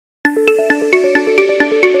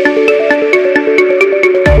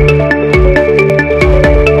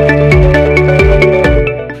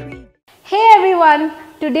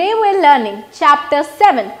learning Chapter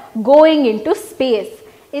 7, Going into Space.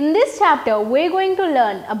 In this chapter, we're going to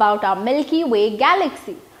learn about our Milky Way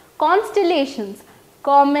galaxy, constellations,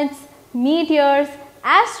 comets, meteors,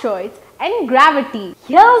 asteroids, and gravity.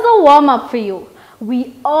 Here's a warm-up for you.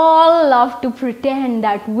 We all love to pretend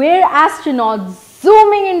that we're astronauts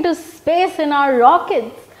zooming into space in our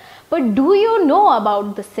rockets. But do you know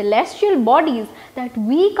about the celestial bodies that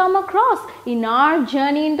we come across in our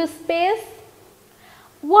journey into space?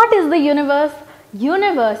 What is the universe?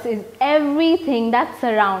 Universe is everything that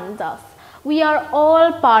surrounds us. We are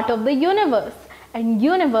all part of the universe, and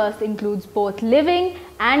universe includes both living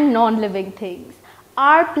and non-living things.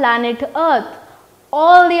 Our planet Earth,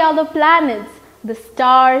 all the other planets, the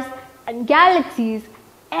stars and galaxies,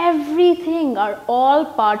 everything are all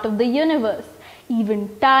part of the universe. Even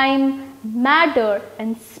time, matter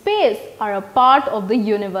and space are a part of the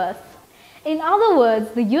universe. In other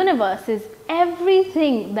words, the universe is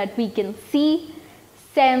everything that we can see,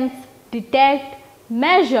 sense, detect,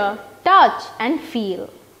 measure, touch and feel.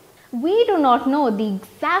 We do not know the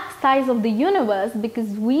exact size of the universe because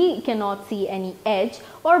we cannot see any edge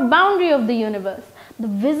or boundary of the universe. The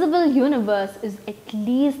visible universe is at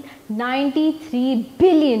least 93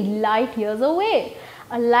 billion light years away.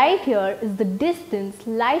 A light year is the distance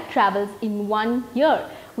light travels in 1 year,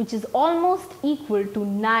 which is almost equal to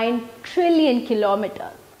 9 trillion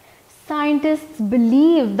kilometers. Scientists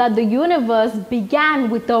believe that the universe began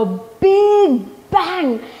with a big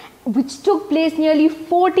bang, which took place nearly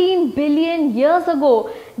 14 billion years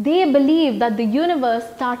ago. They believe that the universe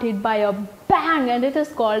started by a bang, and it is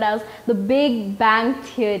called as the Big Bang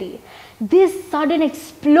Theory. This sudden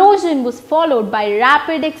explosion was followed by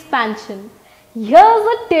rapid expansion. Here's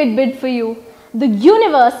a tidbit for you. The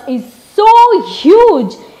universe is so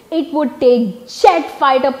huge, it would take jet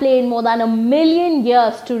fighter plane more than 1 million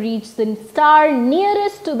years to reach the star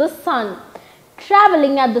nearest to the sun,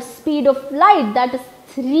 traveling at the speed of light, that is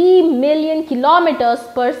 3 million kilometers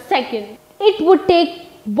per second. It would take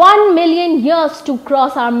 1 million years to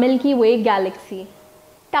cross our Milky Way galaxy.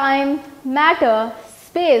 Time, matter,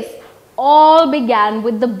 space all began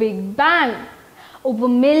with the Big Bang. Over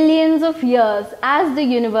millions of years, as the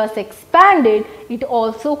universe expanded, it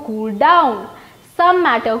also cooled down. Some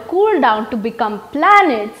matter cooled down to become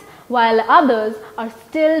planets, while others are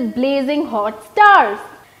still blazing hot stars.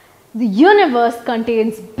 The universe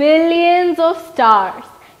contains billions of stars.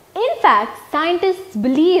 In fact, scientists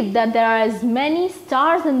believe that there are as many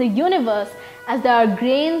stars in the universe as there are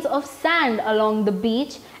grains of sand along the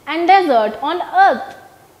beach and desert on Earth.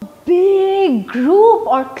 A big group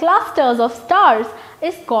or clusters of stars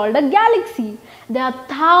is called a galaxy. There are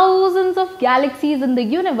thousands of galaxies in the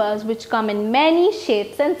universe which come in many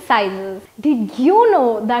shapes and sizes. Did you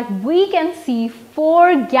know that we can see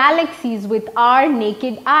 4 galaxies with our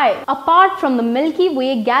naked eye? Apart from the Milky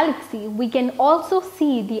Way galaxy, we can also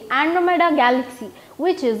see the Andromeda galaxy,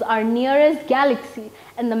 which is our nearest galaxy,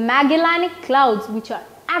 and the Magellanic Clouds, which are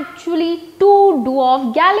actually 2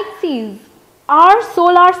 dwarf galaxies. Our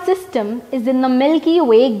solar system is in the Milky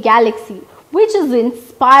Way galaxy, which is in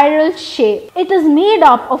spiral shape. It is made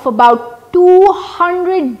up of about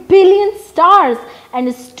 200 billion stars and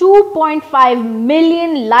is 2.5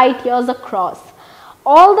 million light years across.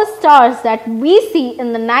 All the stars that we see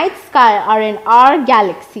in the night sky are in our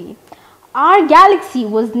galaxy. Our galaxy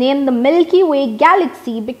was named the Milky Way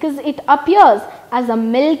galaxy because it appears as a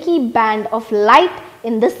milky band of light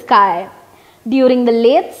in the sky. During the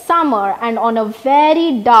late summer and on a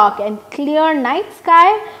very dark and clear night sky,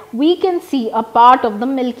 we can see a part of the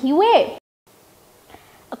Milky Way.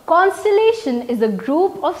 A constellation is a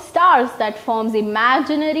group of stars that forms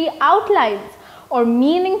imaginary outlines or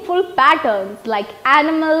meaningful patterns like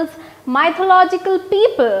animals, mythological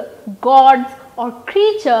people, gods or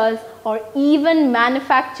creatures, or even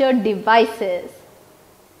manufactured devices.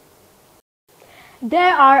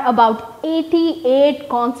 There are about 88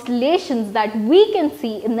 constellations that we can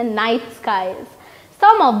see in the night skies.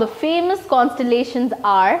 Some of the famous constellations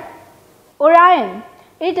are Orion.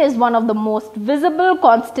 It is one of the most visible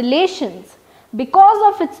constellations.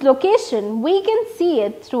 Because of its location, we can see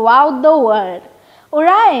it throughout the world.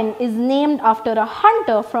 Orion is named after a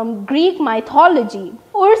hunter from Greek mythology,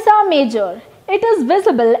 Ursa Major. It is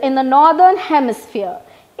visible in the northern hemisphere.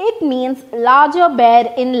 It means larger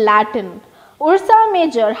bear in Latin. Ursa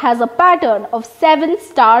Major has a pattern of 7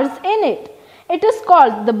 stars in it. It is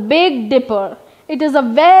called the Big Dipper. It is a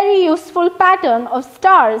very useful pattern of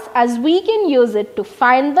stars as we can use it to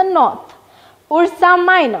find the north. Ursa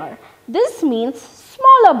Minor. This means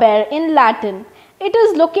smaller bear in Latin. It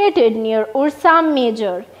is located near Ursa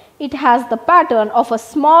Major. It has the pattern of a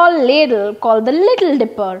small ladle called the Little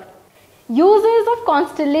Dipper. Uses of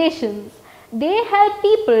constellations. They help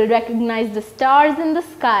people recognize the stars in the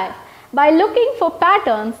sky. By looking for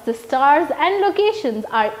patterns, the stars and locations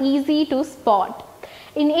are easy to spot.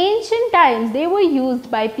 In ancient times, they were used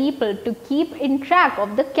by people to keep in track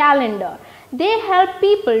of the calendar. They help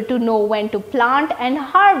people to know when to plant and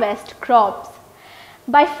harvest crops.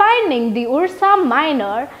 By finding the Ursa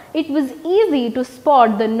Minor, it was easy to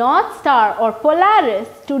spot the North Star or Polaris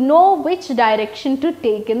to know which direction to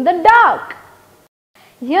take in the dark.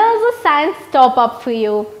 Here's a science top-up for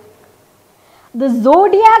you. The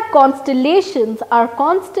zodiac constellations are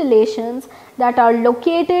constellations that are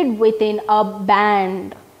located within a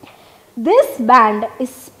band. This band is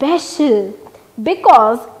special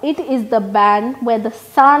because it is the band where the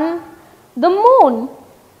sun, the moon,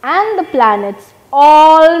 and the planets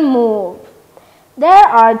all move. There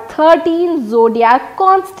are 13 zodiac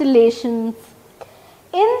constellations.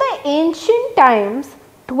 In the ancient times,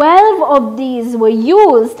 12 of these were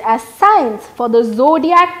used as signs for the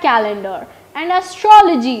zodiac calendar and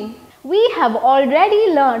astrology. We have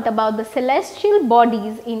already learnt about the celestial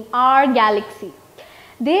bodies in our galaxy.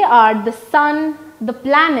 They are the sun, the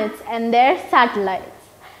planets, and their satellites.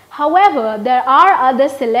 However, there are other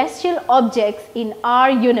celestial objects in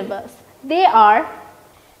our universe. They are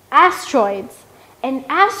asteroids. An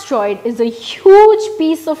asteroid is a huge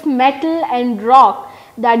piece of metal and rock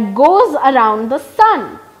that goes around the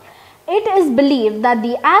sun. It is believed that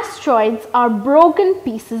the asteroids are broken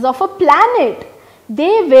pieces of a planet.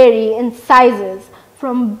 They vary in sizes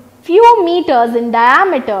from few meters in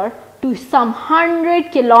diameter to some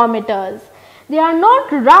 100 kilometers. They are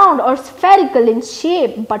not round or spherical in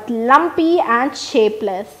shape but lumpy and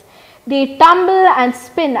shapeless. They tumble and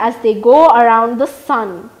spin as they go around the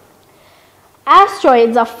sun.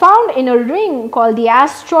 Asteroids are found in a ring called the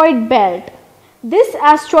asteroid belt. This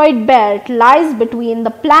asteroid belt lies between the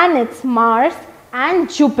planets Mars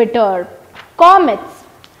and Jupiter. Comets.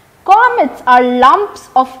 Comets are lumps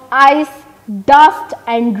of ice, dust,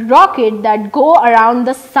 and rocket that go around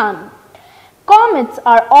the sun. Comets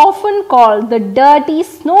are often called the dirty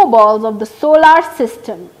snowballs of the solar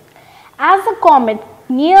system. As a comet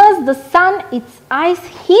nears the sun, its ice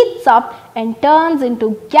heats up and turns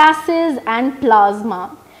into gases and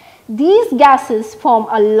plasma. These gases form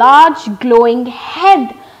a large glowing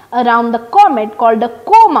head around the comet called a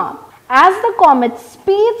coma. As the comet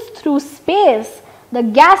speeds through space, the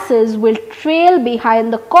gases will trail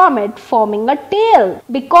behind the comet, forming a tail.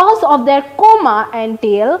 Because of their coma and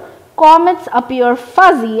tail, comets appear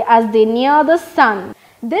fuzzy as they near the sun.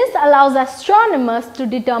 This allows astronomers to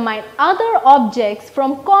determine other objects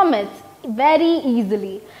from comets very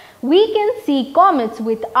easily. We can see comets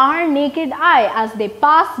with our naked eye as they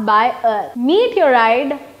pass by Earth.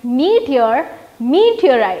 Meteorite, meteor,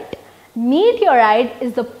 meteorite. Meteorite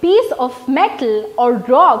is a piece of metal or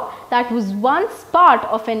rock that was once part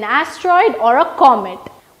of an asteroid or a comet.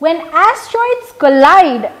 When asteroids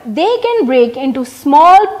collide, they can break into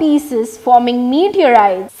small pieces forming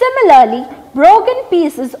meteorites. Similarly, broken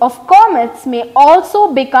pieces of comets may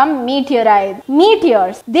also become meteorites.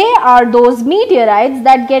 Meteors. They are those meteorites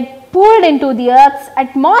that get pulled into the Earth's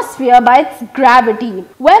atmosphere by its gravity.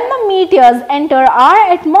 When the meteors enter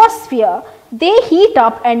our atmosphere, they heat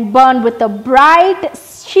up and burn with a bright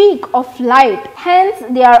streak of light. Hence,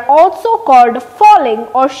 they are also called falling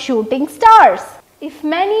or shooting stars. If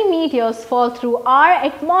many meteors fall through our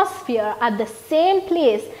atmosphere at the same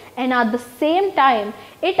place and at the same time,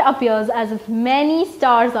 it appears as if many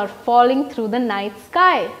stars are falling through the night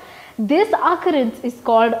sky. This occurrence is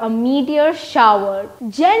called a meteor shower.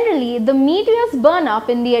 Generally, the meteors burn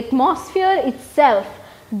up in the atmosphere itself.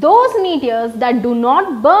 Those meteors that do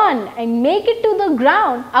not burn and make it to the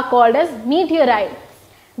ground are called as meteorites.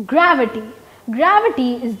 Gravity.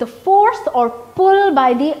 Gravity is the force or pull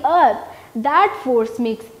by the earth. That force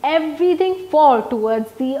makes everything fall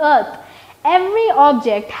towards the earth. Every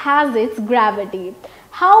object has its gravity.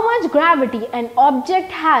 How much gravity an object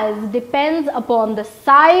has depends upon the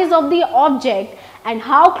size of the object and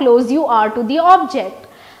how close you are to the object.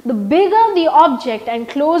 The bigger the object and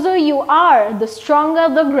closer you are, the stronger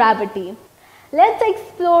the gravity. Let's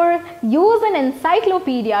explore, use an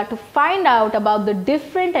encyclopedia to find out about the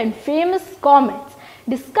different and famous comets.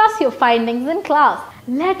 Discuss your findings in class.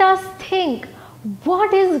 Let us think.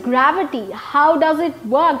 What is gravity? How does it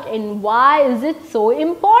work and why is it so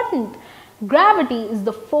important? Gravity is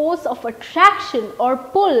the force of attraction or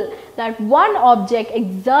pull that one object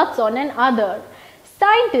exerts on another.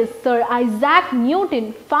 Scientist Sir Isaac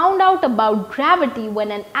Newton found out about gravity when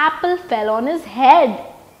an apple fell on his head.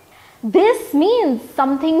 This means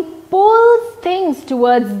something pulls things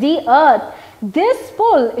towards the earth. This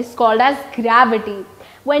pull is called as gravity.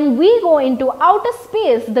 When we go into outer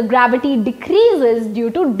space, the gravity decreases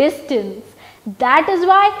due to distance. That is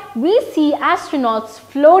why we see astronauts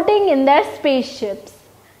floating in their spaceships.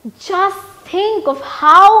 Just think of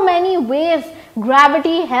how many ways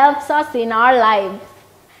gravity helps us in our lives.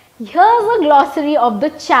 Here's a glossary of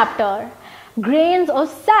the chapter. Grains of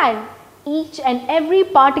sand. Each and every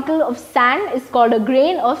particle of sand is called a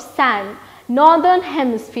grain of sand. Northern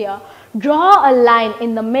hemisphere. Draw a line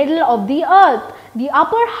in the middle of the earth. The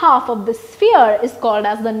upper half of the sphere is called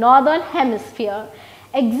as the northern hemisphere.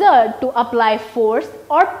 Exert to apply force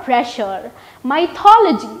or pressure.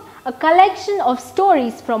 Mythology, a collection of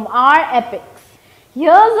stories from our epics.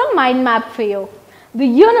 Here's a mind map for you. The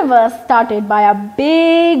universe started by a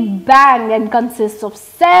big bang and consists of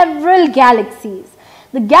several galaxies.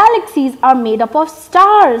 The galaxies are made up of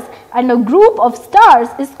stars, and a group of stars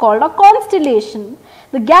is called a constellation.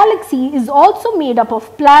 The galaxy is also made up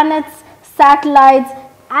of planets, satellites,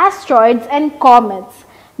 asteroids and comets.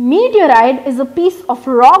 Meteorite is a piece of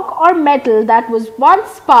rock or metal that was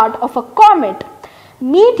once part of a comet.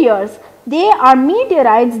 Meteors, they are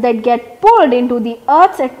meteorites that get pulled into the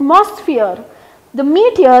Earth's atmosphere. The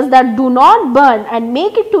meteors that do not burn and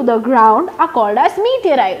make it to the ground are called as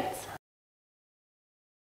meteorites.